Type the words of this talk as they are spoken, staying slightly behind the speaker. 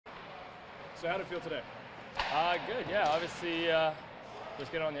So how'd it feel today? Good, yeah. Obviously,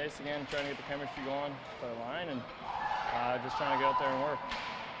 just get on the ice again, trying to get the chemistry going for the line, and just trying to get out there and work.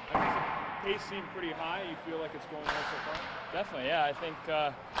 I mean, the pace seemed pretty high. You feel like it's going well so far? Definitely, yeah. I think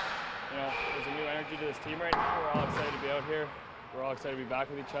there's a new energy to this team right now. We're all excited to be out here. We're all excited to be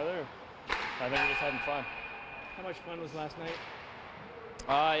back with each other. I think we're just having fun. How much fun was last night?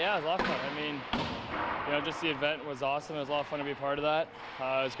 Yeah, it was a lot of fun. I mean, just the event was awesome. It was a lot of fun to be a part of that.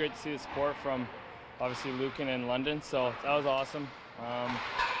 It was great to see the support from obviously Lucan and London, so that was awesome.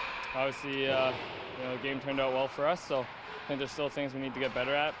 Obviously, the game turned out well for us, so I think there's still things we need to get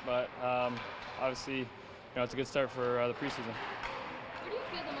better at, but obviously, it's a good start for the preseason. What do you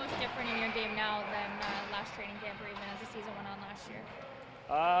feel the most different in your game now than last training camp or even as the season went on last year?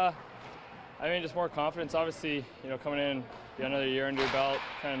 I mean, just more confidence. Obviously, coming in, be another year under your belt,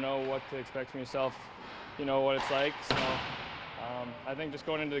 kind of know what to expect from yourself, what it's like. So I think just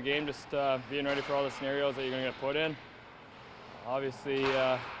going into the game, just being ready for all the scenarios that you're going to get put in. Obviously,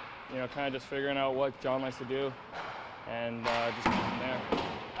 kind of just figuring out what John likes to do and just go from there.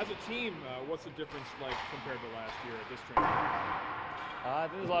 As a team, what's the difference like compared to last year at this training camp? I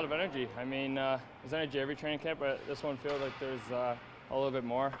think there's a lot of energy. I mean, there's energy every training camp, but this one feels like there's a little bit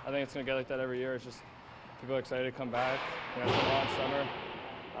more. I think it's going to get like that every year. It's just people are excited to come back. It's been a long summer.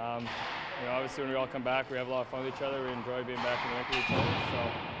 Obviously when we all come back, we have a lot of fun with each other. We enjoy being back in the rink with each other.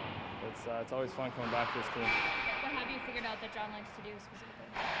 So it's always fun coming back to this team. What have you figured out that John likes to do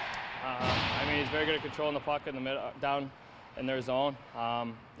specifically? I mean, he's very good at controlling the puck in the down in their zone.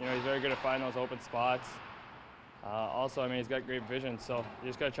 He's very good at finding those open spots. Also, I mean, he's got great vision, so you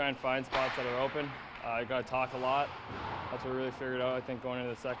just got to try and find spots that are open. You got to talk a lot. That's what we really figured out, I think, going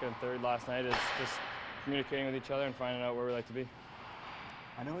into the second and third last night is just communicating with each other and finding out where we like to be.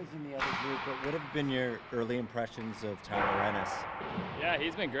 I know he's in the other group, but what have been your early impressions of Tyler Ennis? Yeah,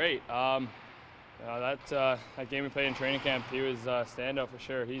 he's been great. That game we played in training camp, he was a standout for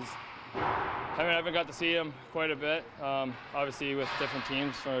sure. I haven't got to see him quite a bit, obviously with different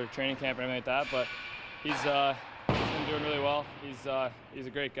teams for training camp and everything like that, but he's been doing really well. He's a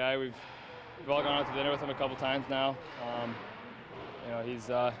great guy. We've all gone out to dinner with him a couple times now. He's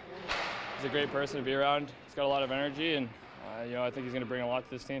a great person to be around. He's got a lot of energy, and I think he's going to bring a lot to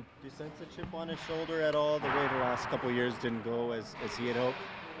this team. Do you sense a chip on his shoulder at all, the way the last couple of years didn't go as he had hoped?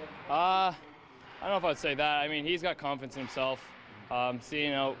 I don't know if I'd say that. I mean, he's got confidence in himself.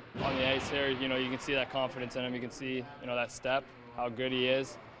 Seeing out on the ice here, you can see that confidence in him. You can see, that step, how good he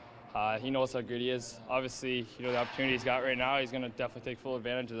is. He knows how good he is. Obviously, the opportunity he's got right now, he's going to definitely take full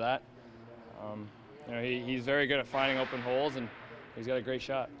advantage of that. He's very good at finding open holes, and he's got a great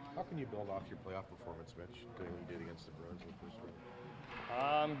shot. How can you build off your playoff performance, Mitch, doing what you did against the Bruins in the first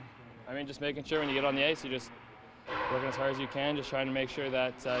round? I mean, just making sure when you get on the ice, you're just working as hard as you can, just trying to make sure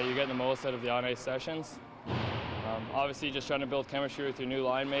that you're getting the most out of the on-ice sessions. Obviously, just trying to build chemistry with your new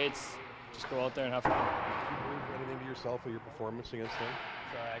line mates. Just go out there and have fun. Did you prove anything to yourself with your performance against them?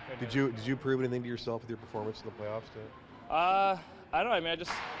 Sorry, I couldn't. Did you prove anything to yourself with your performance in the playoffs today? I don't know. I mean,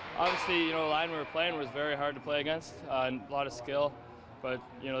 obviously, the line we were playing was very hard to play against, and a lot of skill, but,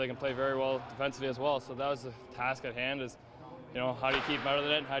 they can play very well defensively as well. So that was the task at hand is, how do you keep them out of the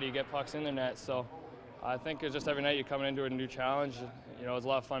net and how do you get pucks in the net? So I think it's just every night you're coming into a new challenge. It was a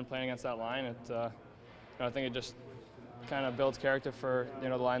lot of fun playing against that line. I think it just kind of builds character for,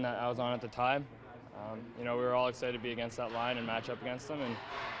 the line that I was on at the time. We were all excited to be against that line and match up against them. And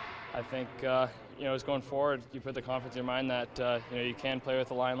I think, just going forward, you put the confidence in your mind that, you can play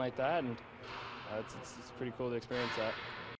with a line like that. And it's pretty cool to experience that.